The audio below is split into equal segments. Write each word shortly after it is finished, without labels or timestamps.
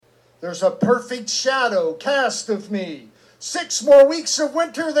There's a perfect shadow cast of me. 6 more weeks of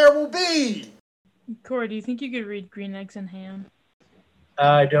winter there will be. Corey, do you think you could read Green Eggs and Ham?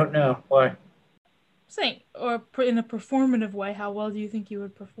 I don't know. Why? Saying, or in a performative way, how well do you think you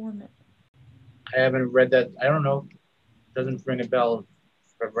would perform it? I haven't read that. I don't know. It doesn't ring a bell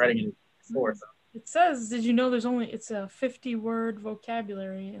for writing it before. So. It says, did you know it's a 50-word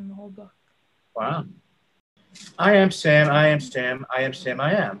vocabulary in the whole book? Wow. I am Sam, I am Sam, I am Sam,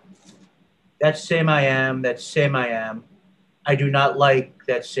 I am. That Sam I am, that Sam I am. I do not like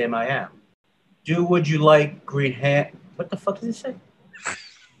that Sam I am. Would you like green ham? What the fuck does it say?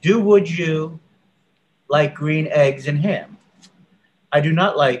 Would you like green eggs and ham? I do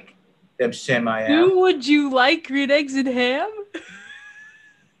not like them Sam I am. Would you like green eggs and ham?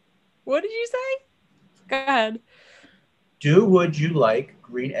 What did you say? Go ahead. Would you like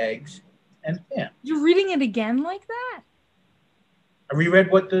green eggs and ham? You're reading it again like that? I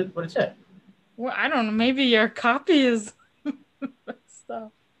reread what it said. Well, I don't know. Maybe your copy is messed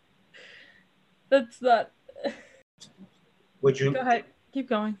up. That's not. Would you? Go ahead. Keep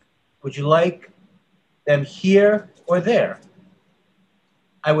going. Would you like them here or there?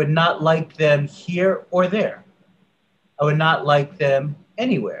 I would not like them here or there. I would not like them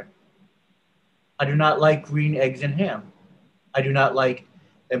anywhere. I do not like green eggs and ham. I do not like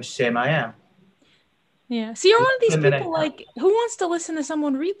them Sam I am. Yeah. See, you're one of these people who wants to listen to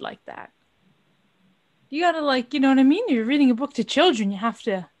someone read like that? You gotta you know what I mean? You're reading a book to children. You have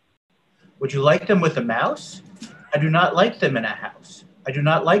to. Would you like them with a mouse? I do not like them in a house. I do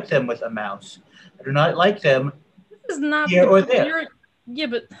not like them with a mouse. I do not like them this is not here or there. Yeah,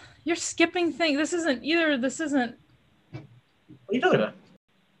 but you're skipping things. This isn't either. This isn't. What are you talking about?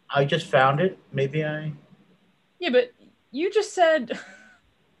 I just found it. Maybe Yeah, but you just said.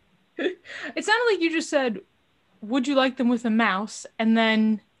 It sounded like you just said, would you like them with a mouse? And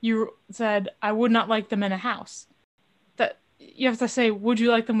then you said, I would not like them in a house. That you have to say, would you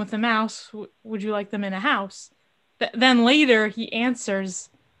like them with a mouse? Would you like them in a house? Then later he answers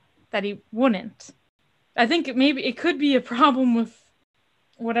that he wouldn't. I think maybe it could be a problem with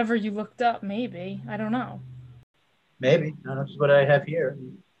whatever you looked up, maybe. I don't know. Maybe. No, that's what I have here.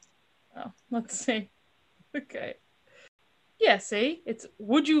 Oh, let's see. Okay. Yeah, see? It's,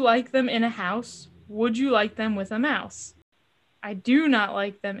 would you like them in a house? Would you like them with a mouse? I do not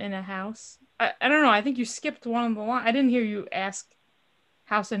like them in a house. I don't know. I think you skipped one of the lines. I didn't hear you ask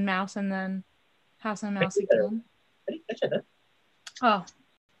house and mouse and then house and mouse again. I didn't catch that. Oh.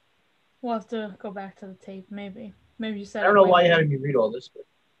 We'll have to go back to the tape, maybe. Maybe you said I don't know why you're having me read all this, but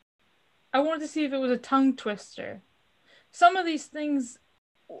I wanted to see if it was a tongue twister. Some of these things,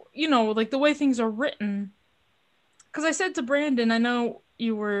 you know, like the way things are written. Because I said to Brandon, I know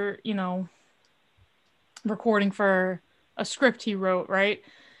you were, you know, recording for a script he wrote, right?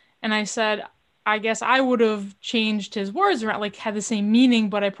 And I said, I guess I would have changed his words around, like had the same meaning,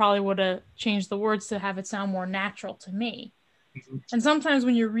 but I probably would have changed the words to have it sound more natural to me. Mm-hmm. And sometimes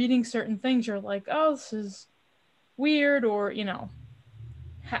when you're reading certain things, you're like, oh, this is weird, or, you know,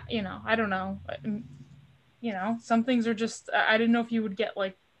 I don't know. You know, some things are just, I didn't know if you would get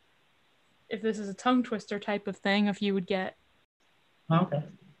like, if this is a tongue twister type of thing, if you would get. Okay.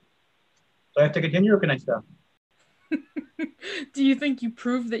 So I have to continue or can I stop? Do you think you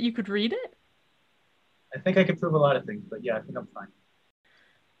proved that you could read it? I think I can prove a lot of things, but yeah, I think I'm fine.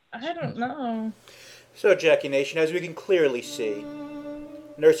 I don't know. So, Jackie Nation, as we can clearly see,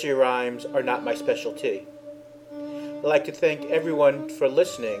 nursery rhymes are not my specialty. I'd like to thank everyone for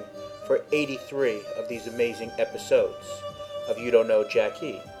listening for 83 of these amazing episodes of You Don't Know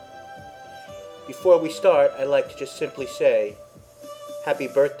Jackie. Before we start, I'd like to just simply say, happy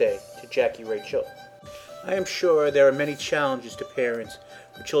birthday to Jackie Rachel. I am sure there are many challenges to parents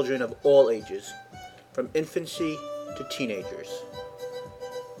for children of all ages, from infancy to teenagers.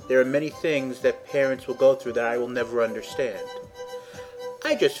 There are many things that parents will go through that I will never understand.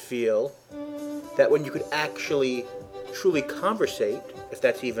 I just feel that when you could actually truly conversate, if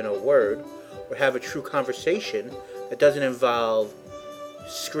that's even a word, or have a true conversation that doesn't involve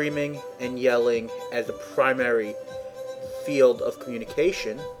screaming and yelling as the primary field of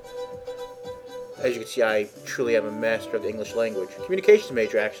communication. As you can see, I truly am a master of the English language. Communications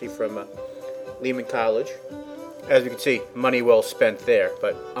major, actually, from Lehman College. As you can see, money well spent there,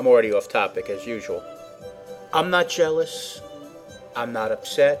 but I'm already off topic, as usual. I'm not jealous. I'm not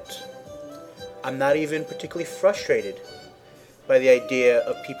upset. I'm not even particularly frustrated by the idea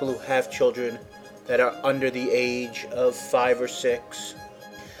of people who have children that are under the age of 5 or 6,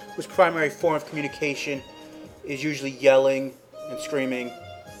 whose primary form of communication is usually yelling and screaming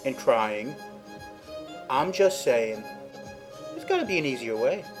and crying. I'm just saying, there's got to be an easier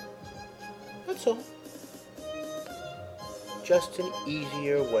way. That's all. Just an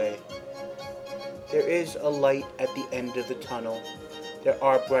easier way. There is a light at the end of the tunnel. There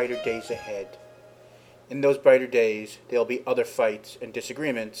are brighter days ahead. In those brighter days, there'll be other fights and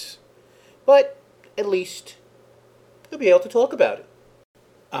disagreements, but at least you'll be able to talk about it.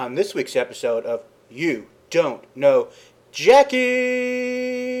 On this week's episode of You Don't Know Jackie!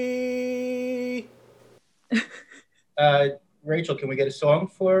 Rachel, can we get a song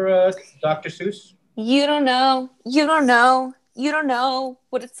for Dr. Seuss? You don't know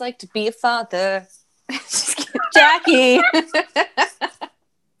what it's like to be a father. Jackie.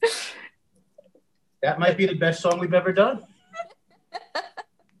 That might be the best song we've ever done.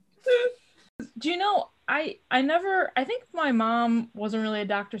 Do you know, I think my mom wasn't really a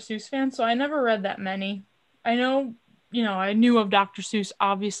Dr. Seuss fan, so I never read that many. I know, I knew of Dr. Seuss,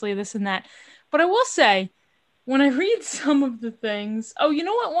 obviously, this and that. But I will say, when I read some of the things, you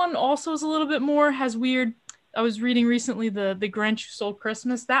know what one also is a little bit more, has weird, I was reading recently the Grinch Who Stole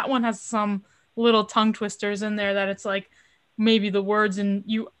Christmas. That one has some little tongue twisters in there that it's like maybe the words and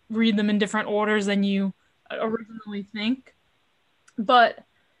you read them in different orders than you originally think. But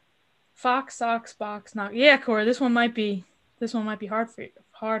Fox, Socks, Box, Knock. Yeah, Corey, this one might be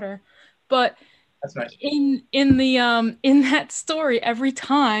harder. But that's nice. In that story, every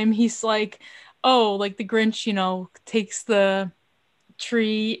time he's like, like the Grinch, takes the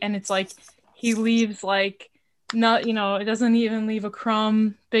tree and it's like he leaves like not, it doesn't even leave a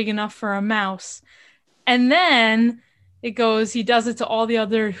crumb big enough for a mouse. And then it goes, he does it to all the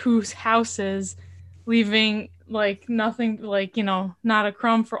other whose houses, leaving like nothing, like, not a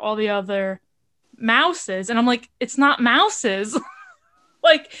crumb for all the other mouses. And I'm like, it's not mouses.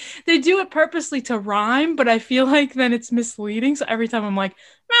 Like, they do it purposely to rhyme, but I feel like then it's misleading. So every time I'm like,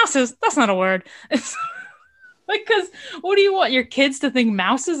 mouses, that's not a word. It's like, because what do you want your kids to think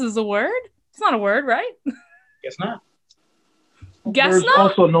mouses is a word? It's not a word, right? Guess not. There's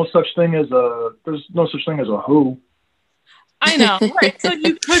also no such thing as a who. I know, right? So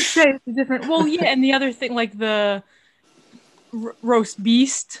you could say it's a different. Well, yeah, and the other thing, like the roast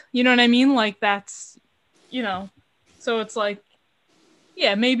beast, you know what I mean? Like that's, so it's like,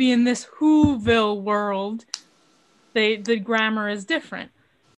 yeah, maybe in this Whoville world, the grammar is different.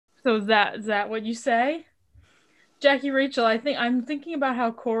 So is that what you say, Jackie? Rachel, I'm thinking about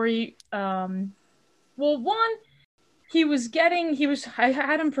how Corey. I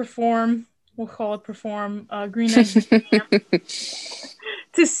had him perform. We'll call it perform. Green Egg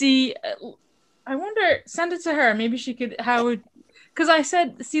to see. I wonder. Send it to her. Maybe she could. Because I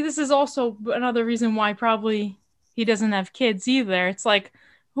said, see, this is also another reason why probably he doesn't have kids either. It's like,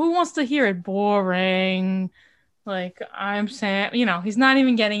 who wants to hear it? Boring. Like I'm saying, he's not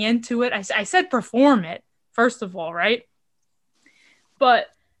even getting into it. I said perform it first of all, right? But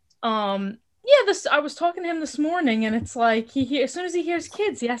I was talking to him this morning, and it's like as soon as he hears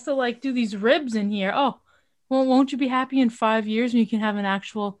kids, he has to like do these ribs in here. Oh, well, won't you be happy in 5 years when you can have an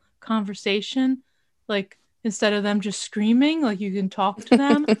actual conversation, like instead of them just screaming, like you can talk to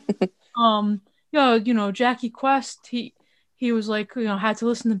them. Jackie Quest, he was like, had to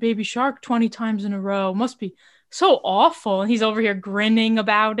listen to Baby Shark 20 times in a row. Must be so awful. And he's over here grinning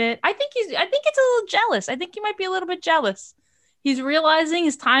about it. I think it's a little jealous. I think he might be a little bit jealous. He's realizing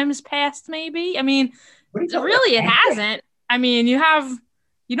his time has passed, maybe. I mean, really, it hasn't. I mean, you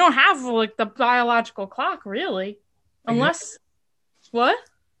don't have like the biological clock, really. Unless, what?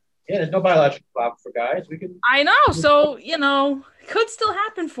 Yeah, there's no biological clock for guys. I know. So, it could still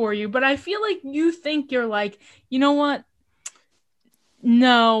happen for you. But I feel like you think you're like, you know what?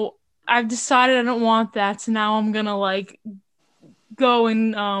 No, I've decided I don't want that. So now I'm going to like go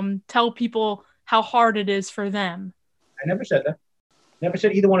and tell people how hard it is for them. I never said that. Never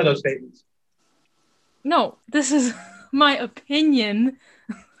said either one of those statements. No, this is my opinion.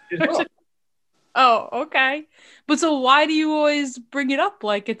 Oh, okay. But so why do you always bring it up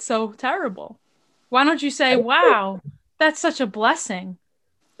like it's so terrible? Why don't you say, wow, that's such a blessing?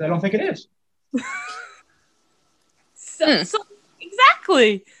 I don't think it is. So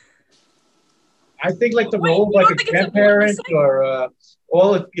exactly. I think like the role of like a grandparent or a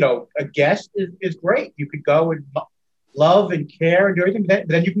guest is great. You could go and love and care and do everything, but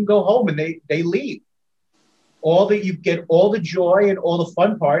then you can go home and they leave. You get all the joy and all the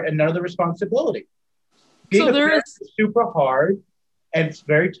fun part and none of the responsibility. Being a parent is super hard and it's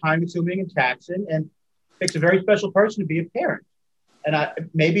very time consuming and taxing, and it takes a very special person to be a parent. And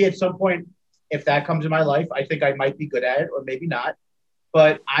maybe at some point, if that comes in my life, I think I might be good at it or maybe not.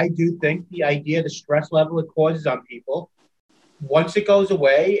 But I do think the stress level it causes on people, once it goes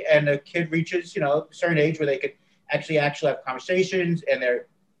away and a kid reaches, a certain age where they could actually have conversations and they're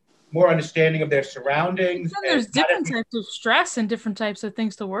more understanding of their surroundings. And there's different types of stress and different types of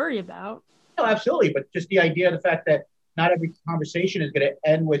things to worry about. No, absolutely. But just the idea of the fact that not every conversation is going to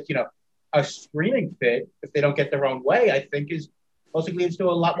end with, a screaming fit if they don't get their own way, I think is mostly leads to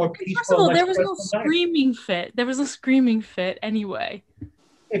a lot more peaceful. First of all, there was no screaming fit. There was no screaming fit anyway.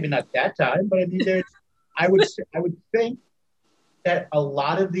 Maybe not that time, but I mean, I would think that a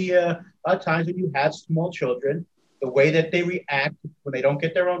lot of times when you have small children, the way that they react when they don't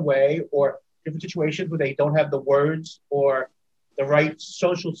get their own way, or different situations where they don't have the words or the right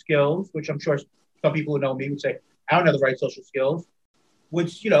social skills, which I'm sure some people who know me would say, I don't have the right social skills,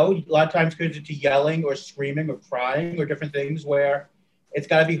 which, a lot of times goes into yelling or screaming or crying or different things where it's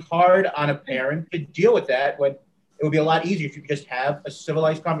got to be hard on a parent to deal with that, when it would be a lot easier if you could just have a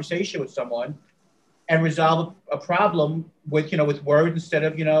civilized conversation with someone and resolve a problem with words instead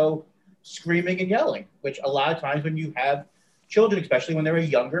of, screaming and yelling, which a lot of times when you have children, especially when they're a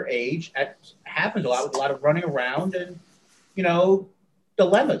younger age, that happens a lot with a lot of running around and,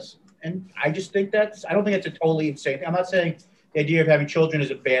 dilemmas. And I just think I don't think it's a totally insane thing. I'm not saying the idea of having children is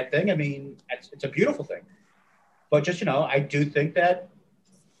a bad thing. I mean, it's a beautiful thing. But just, I do think that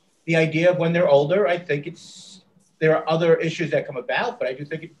the idea of when they're older, I think there are other issues that come about, but I do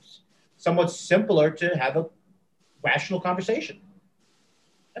think it's somewhat simpler to have a rational conversation.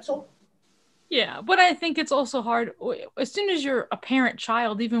 That's all. Yeah, but I think it's also hard as soon as you're a parent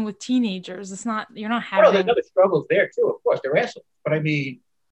child, even with teenagers, you're not having. Well, there's other struggles there too, of course. They're assholes. But I mean,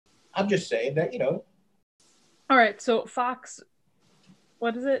 I'm just saying that, All right, so Fox,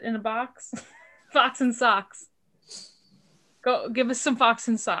 what is it in a box? Fox and Socks. Go give us some Fox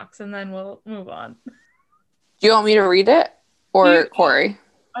and Socks, and then we'll move on. Do you want me to read it or Corey?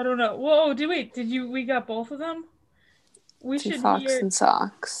 I don't know. Whoa, we got both of them? We should Fox and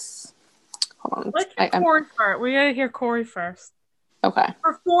Socks. Hold on. Let's hear Corey first. We gotta hear Corey first. Okay.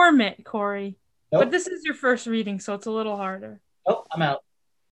 Perform it, Corey. Nope. But this is your first reading, so it's a little harder. Oh, I'm out.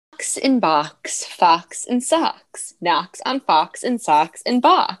 Fox in box, Fox in socks, knocks on Fox in socks in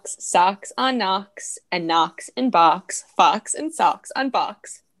box, socks on knocks, and knocks in box, Fox in socks on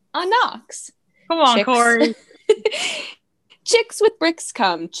box, on knocks. Come on, Chicks. Corey. Chicks with bricks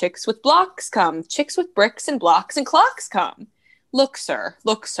come, chicks with blocks come, chicks with bricks and blocks and clocks come. Look, sir,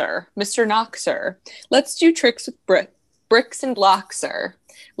 Mr. Knock, sir. Let's do tricks with bricks and blocks, sir.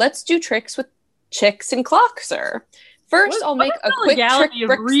 Let's do tricks with chicks and clocks, sir. First, I'll make a quick trick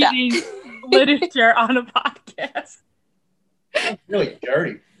brick reading step. Literature on a podcast. It's really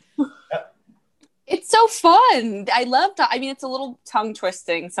dirty. It's so fun. I love. It's a little tongue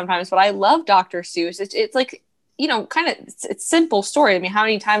twisting sometimes, but I love Dr. Seuss. It's like, kind of it's simple story. I mean, how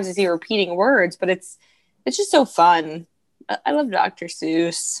many times is he repeating words? But it's just so fun. I love Dr.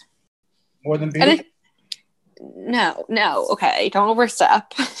 Seuss. More than Beetlejuice? No. Okay, don't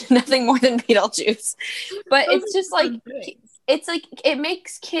overstep. Nothing more than Beetlejuice. But it's just like, it's like, it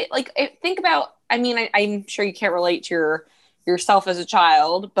makes think about, I'm sure you can't relate to yourself as a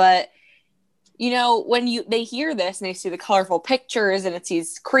child, but when they hear this and they see the colorful pictures and it's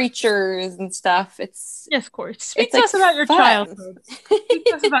these creatures and stuff, yes, of course. Speak to us about your childhood. Speak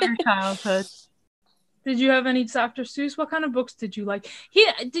to us about your childhood. Did you have any Dr. Seuss? What kind of books did you like?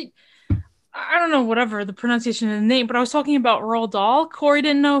 I don't know, whatever the pronunciation of the name, but I was talking about Roald Dahl. Corey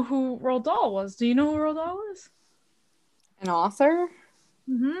didn't know who Roald Dahl was. Do you know who Roald Dahl is? An author?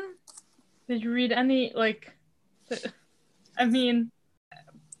 Mm-hmm. Did you read any,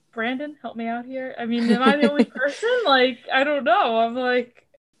 Brandon, help me out here. Am I the only person? I don't know. I'm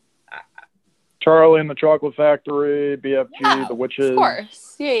Charlie and the Chocolate Factory, BFG, The Witches. Of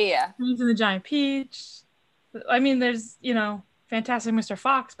course. Yeah. He's in the Giant Peach. There's, Fantastic Mr.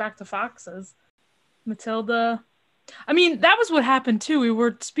 Fox, Back to Foxes. Matilda. That was what happened too. We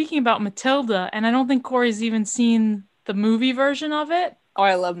were speaking about Matilda, and I don't think Corey's even seen the movie version of it. Oh,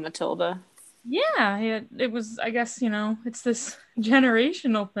 I love Matilda. Yeah, it was, I guess, it's this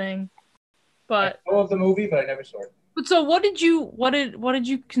generational thing. But I know of the movie, but I never saw it. But so what did you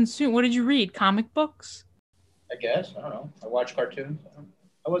consume? What did you read? Comic books? I guess. I don't know. I watch cartoons.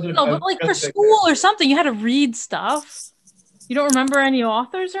 But for school or something, you had to read stuff. You don't remember any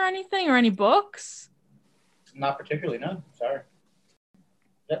authors or anything or any books? Not particularly, no. Sorry.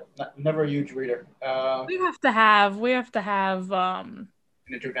 Never a huge reader. We have to have an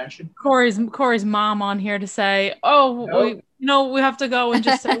intervention. Corey's mom on here to say, "Oh, we have to go and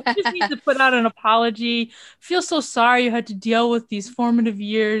just say, we just need to put out an apology. Feel so sorry you had to deal with these formative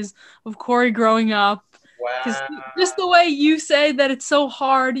years of Corey growing up." Wow. Just the way you say that it's so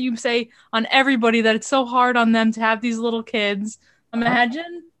hard, you say on everybody that it's so hard on them to have these little kids.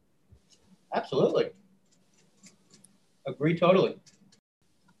 Imagine. Absolutely. Agree totally.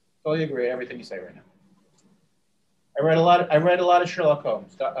 Totally agree. Everything you say right now. I read a lot of Sherlock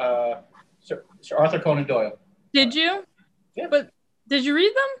Holmes. Sir Arthur Conan Doyle. Did you? Yeah. But did you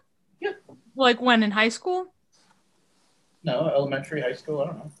read them? Yeah. Like when in high school? No, elementary, high school. I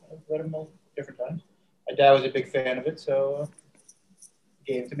don't know. I've read them all different times. My dad was a big fan of it, so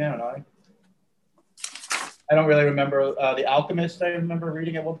he gave it to me. I don't know. I don't really remember The Alchemist. I remember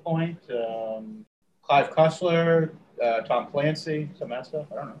reading at one point. Clive Cussler, Tom Clancy, some of that stuff.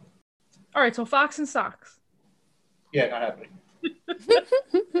 I don't know. All right, so Fox and Socks. Yeah, not happening.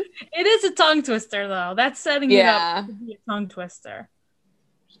 It is a tongue twister, though. That's setting it up to be a tongue twister.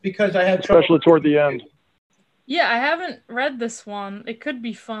 Because I had especially toward the end. Yeah, I haven't read this one. It could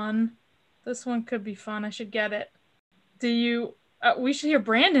be fun. This one could be fun. I should get it. Do you? We should hear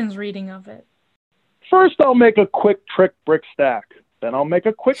Brandon's reading of it. First, I'll make a quick trick brick stack. Then I'll make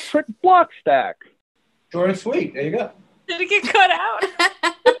a quick trick block stack. Short and sweet. There you go. Did it get cut out?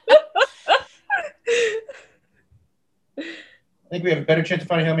 I think we have a better chance of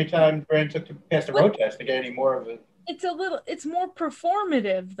finding how many times Brandon took to pass the road test to get any more of it. It's more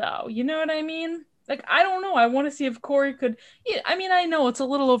performative, though. You know what I mean? Like, I don't know. I want to see if Corey could. Yeah, I mean, I know it's a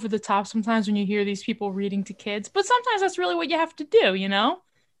little over the top sometimes when you hear these people reading to kids, but sometimes that's really what you have to do, you know?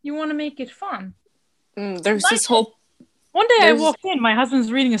 You want to make it fun. There's this whole. One day I walked in, my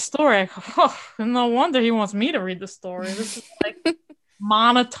husband's reading a story. No wonder he wants me to read the story. This is like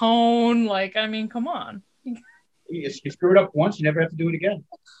monotone. Like, I mean, come on. You screw it up once, you never have to do it again.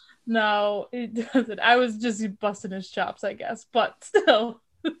 No, it doesn't. I was just busting his chops, I guess, but still.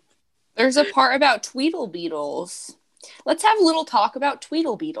 There's a part about Tweedlebeetles. Let's have a little talk about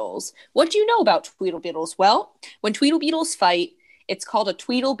Tweedlebeetles. What do you know about Tweedlebeetles? Well, when Tweedlebeetles fight, it's called a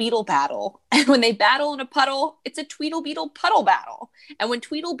Tweedlebeetle battle. And when they battle in a puddle, it's a Tweedlebeetle puddle battle. And when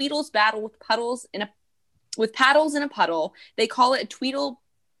Tweedlebeetles battle with paddles in a puddle, they call it a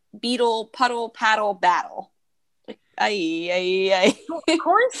Tweedlebeetle puddle paddle battle. Corey's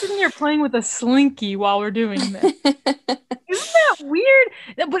sitting here playing with a Slinky while we're doing this. Isn't that weird?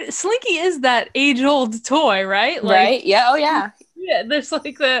 But Slinky is that age-old toy, right? Like, right? Yeah. Oh, yeah. Yeah. There's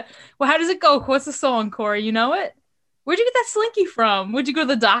like how does it go? What's the song, Corey? You know it? Where'd you get that Slinky from? Would you go to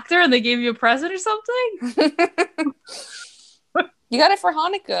the doctor and they gave you a present or something? You got it for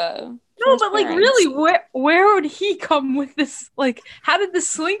Hanukkah. No, but like really, where would he come with this? Like, how did the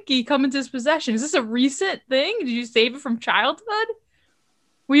Slinky come into his possession? Is this a recent thing? Did you save it from childhood?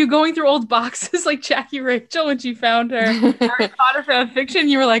 Were you going through old boxes like Jackie Rachel when she found her Harry Potter fan fiction?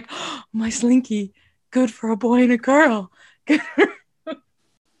 You were like, oh, my Slinky, good for a boy and a girl.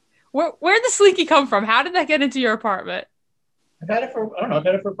 Where'd the Slinky come from? How did that get into your apartment? I've had it for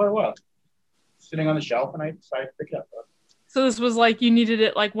quite a while. Sitting on the shelf, and I decided to pick it up. So this was like you needed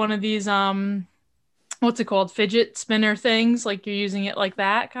it like one of these what's it called, fidget spinner things, like you're using it like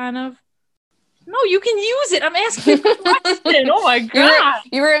that kind of. No, you can use it. I'm asking you a question. Oh my god,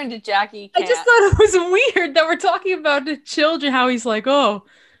 you were into Jackie Cat. I just thought it was weird that we're talking about the children, how he's like, oh,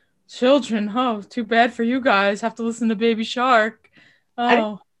 children, oh, too bad for you guys, have to listen to Baby Shark.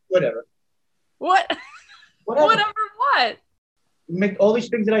 Oh, whatever. What? Whatever what? Make all these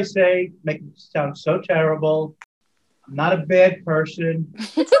things that I say make it sound so terrible. I'm not a bad person.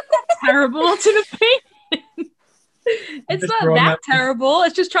 It's not that terrible. It's an opinion. It's not that terrible.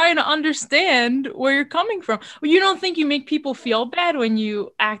 It's just trying to understand where you're coming from. Well, you don't think you make people feel bad when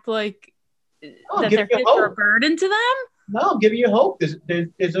you act like that their kids are a burden to them? No, I'm giving you hope.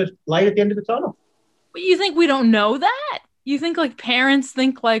 There's a light at the end of the tunnel. But you think we don't know that? You think like parents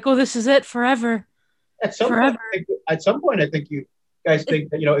think like, oh, this is it forever. At some point, I think you guys think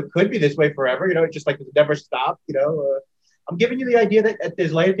that, it could be this way forever. It's just like it never stop. I'm giving you the idea that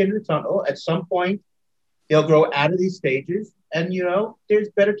there's light at the end of the tunnel. At some point, they'll grow out of these stages, and there's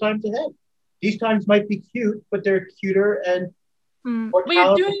better times ahead. These times might be cute, but they're cuter and. But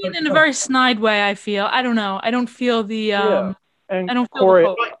you're doing it in a very snide way. I feel. I don't know. I don't feel the. And I don't feel Corey, the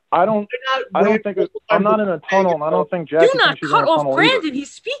hope. I don't think I'm not in a tunnel, and I don't think Jackie. Do not cut off Brandon. Either.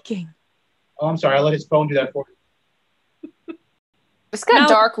 He's speaking. Oh, I'm sorry. I'll let his phone do that for you. This got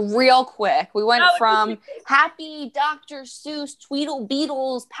dark real quick. We went from happy Dr. Seuss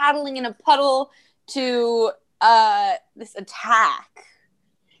Tweedlebeetles paddling in a puddle to this attack.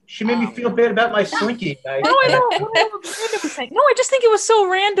 She made me feel bad about my Slinky. No, I don't. No, I just think it was so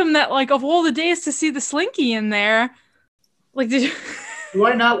random that, like, of all the days to see the Slinky in there, like, did you? Do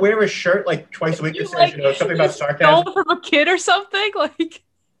I not wear a shirt like twice a week that says, something about sarcasm? Stole from a kid or something, like.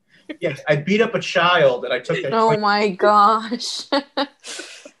 Yes, I beat up a child and I took that. Oh my gosh.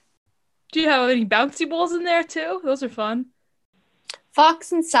 Do you have any bouncy balls in there too? Those are fun.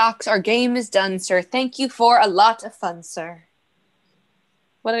 Fox and Socks, our game is done, sir. Thank you for a lot of fun, sir.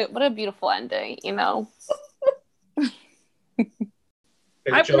 What a beautiful ending, you know. Now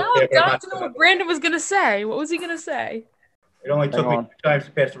I've got to know what Brandon was gonna say. What was he gonna say? It only took Hang me on. 2 times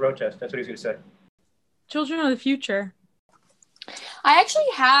to pass the road test. That's what he's going to say. Children of the future. I actually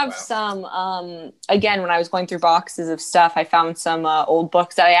have some, again, when I was going through boxes of stuff, I found some old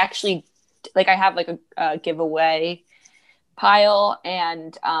books that I actually, like, I have like a giveaway pile,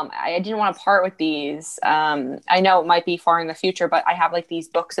 and I didn't want to part with these. I know it might be far in the future, but I have like these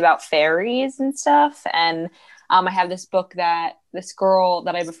books about fairies and stuff, and I have this book that this girl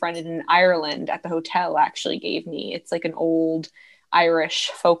that I befriended in Ireland at the hotel actually gave me. It's like an old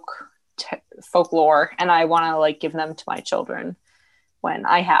Irish folklore, and I want to like give them to my children when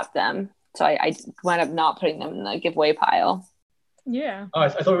I have them. So I wound up not putting them in the giveaway pile. Yeah. Oh, I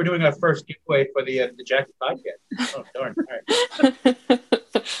thought we were doing our first giveaway for the Jackie podcast. Oh, darn. All right.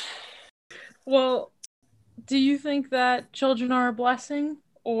 Well, do you think that children are a blessing,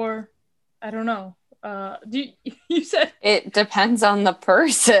 or I don't know? You said It depends on the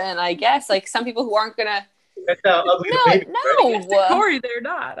person, I guess. Like some people who aren't gonna. That's how ugly the baby is, right? No. Corey, they're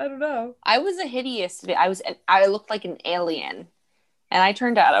not. I don't know. I was a hideous. I looked like an alien, and I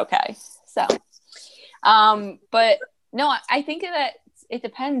turned out okay. So, but no, I think that it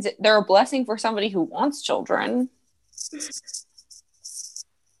depends. They're a blessing for somebody who wants children.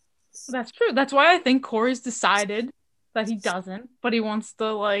 That's true. That's why I think Corey's decided that he doesn't, but he wants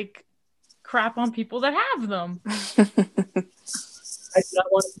to like crap on people that have them. I do not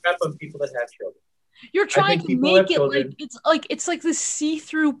want to crap on people that have children. You're trying think to people make have it children. it's like this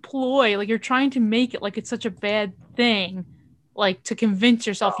see-through ploy. Like you're trying to make it like it's such a bad thing, like to convince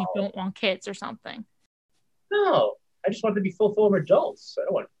yourself you don't want kids or something. No, I just want them to be full-form adults. I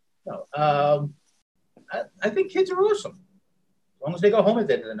don't want. No, I think kids are awesome. As long as they go home at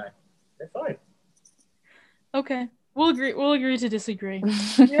the end of the night, they're fine. Okay. We'll agree to disagree.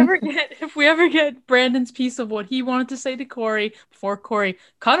 If we ever get Brandon's piece of what he wanted to say to Corey before Corey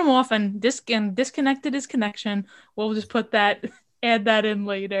cut him off and disconnected his connection, we'll just add that in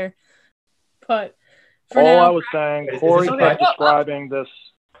later. But for All now, I was saying, Corey kept describing this.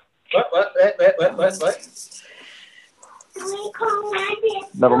 What?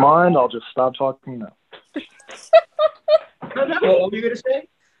 Never mind, I'll just stop talking now. No, what were you going to say?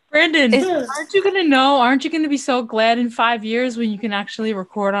 Brandon, aren't you going to be so glad in 5 years when you can actually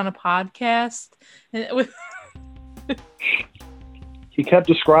record on a podcast? He kept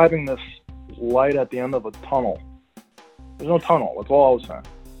describing this light at the end of a tunnel. There's no tunnel, that's all I was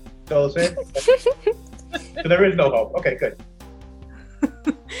saying. So there is no hope. Okay, good.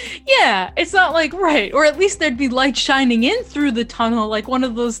 Yeah, it's not like, right, or at least there'd be light shining in through the tunnel, like one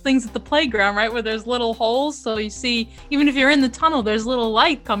of those things at the playground, right, where there's little holes, so you see, even if you're in the tunnel, there's little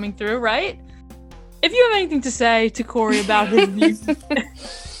light coming through, right? If you have anything to say to Corey about his views,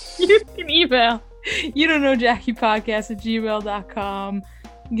 you can email youdon'tknowjackiepodcast@gmail.com.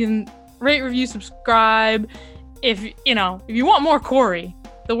 You can rate, review, subscribe. If you want more Corey,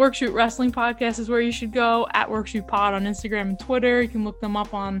 the Workshoot Wrestling Podcast is where you should go, at Workshoot Pod on Instagram and Twitter. You can look them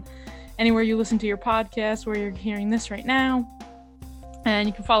up on anywhere you listen to your podcast, where you're hearing this right now. And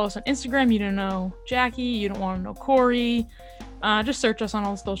you can follow us on Instagram. You don't know Jackie, you don't want to know Corey. Just search us on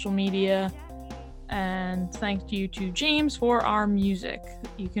all social media. And thank you to James for our music.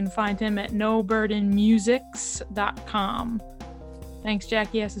 You can find him at noburdenmusics.com. Thanks,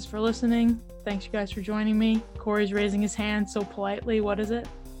 Jackie S's, for listening. Thanks, you guys, for joining me. Corey's raising his hand so politely. What is it?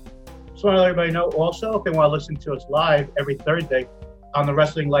 Just want to let everybody know also, if they want to listen to us live every Thursday on the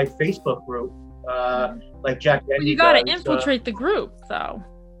Wrestling Life Facebook group, like Jack Denny You got to does, infiltrate the group, though.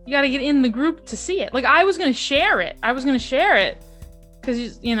 You got to get in the group to see it. Like, I was going to share it.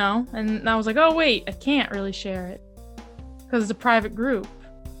 Because, and I was like, oh, wait, I can't really share it. Because it's a private group.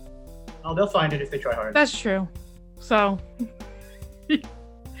 Oh, they'll find it if they try hard. That's true. So,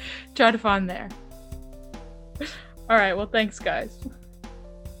 try to find there. All right, well, thanks, guys.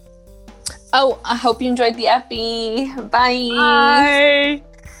 Oh, I hope you enjoyed the epi. Bye. Bye.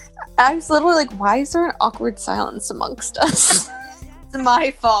 I was literally like, why is there an awkward silence amongst us? It's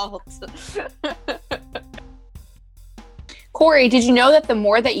my fault. Corey, did you know that the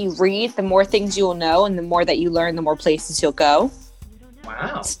more that you read, the more things you'll know, and the more that you learn, the more places you'll go?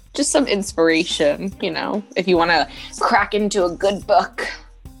 Wow. Just some inspiration, if you want to crack into a good book.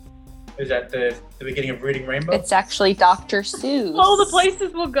 Is that the beginning of Reading Rainbow? It's actually Dr. Seuss. All the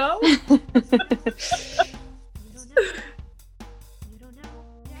places we'll go?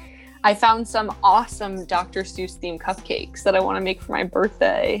 I found some awesome Dr. Seuss themed cupcakes that I want to make for my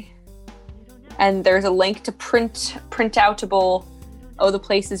birthday. And there's a link to print-outable, the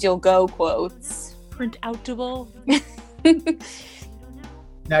places you'll go quotes. Print-outable?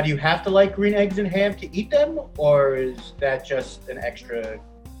 Now, do you have to like green eggs and ham to eat them, or is that just an extra?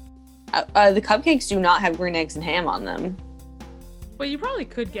 The cupcakes do not have green eggs and ham on them. But you probably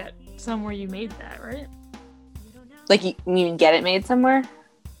could get somewhere you made that, right? Like you can get it made somewhere?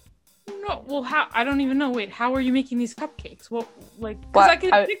 No, well, how? I don't even know. Wait, how are you making these cupcakes? Well, like, because What? I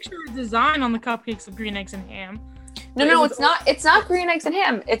could picture a design on the cupcakes of green eggs and ham. No, it's not. It's not green eggs and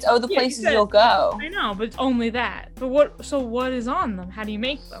ham. It's the Yeah, places you said- you'll go. I know, but it's only that. But what? So what is on them? How do you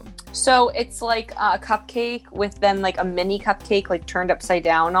make them? So it's like a cupcake with then like a mini cupcake like turned upside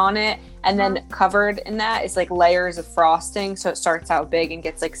down on it, and then covered in that is like layers of frosting. So it starts out big and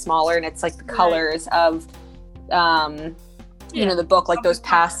gets like smaller, and it's like the colors of, you know, the book, like those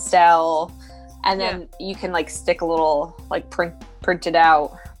pastel, and then you can like stick a little like printed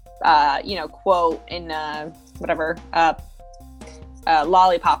out, you know, quote in whatever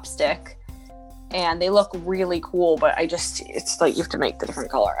lollipop stick. And they look really cool, but it's like you have to make the different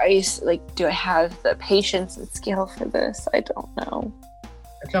color. Do I have the patience and skill for this? I don't know.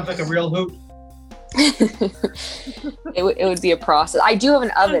 That sounds like a real hoot. It would be a process. I do have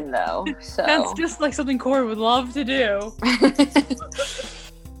an oven though, so. That's just like something Corey would love to do.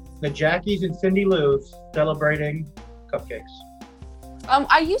 The Jackies and Cindy Lou's celebrating cupcakes.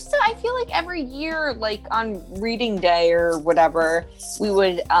 I feel like every year, like on reading day or whatever, we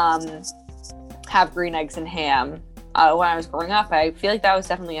would have green eggs and ham. When I was growing up, I feel like that was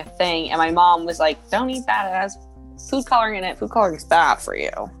definitely a thing. And my mom was like, "Don't eat that. It has food coloring in it. Food coloring is bad for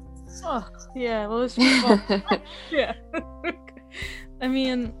you." Oh, yeah. Well, yeah. I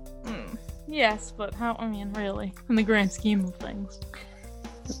mean, yes, but how? I mean, really, in the grand scheme of things.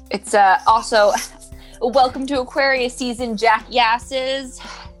 It's also welcome to Aquarius season, Jackasses.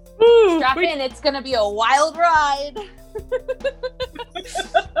 Strap in. It's gonna be a wild ride.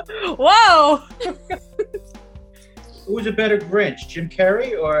 Whoa! Who was a better Grinch, Jim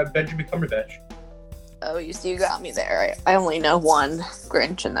Carrey or Benjamin Cumberbatch? Oh, you got me there. I only know one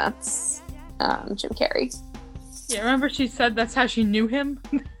Grinch, and that's Jim Carrey. Yeah, remember she said that's how she knew him?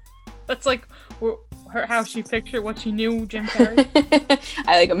 That's like how she pictured what she knew Jim Carrey.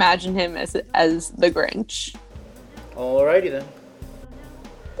 I like imagine him as the Grinch. Alrighty then.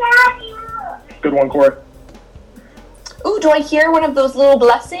 Good one, Corey. Ooh, do I hear one of those little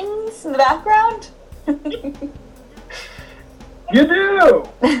blessings in the background? You do!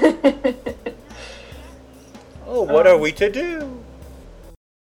 Oh, what are we to do?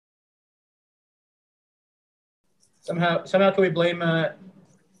 Somehow, can we blame?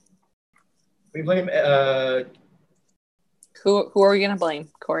 Who are we gonna blame,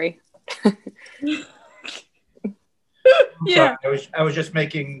 Corey? Yeah. Sorry, I was just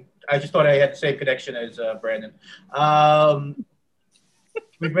making. I just thought I had the same connection as Brandon. Can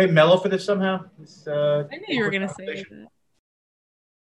we blame Mello for this somehow? I knew you were gonna say that.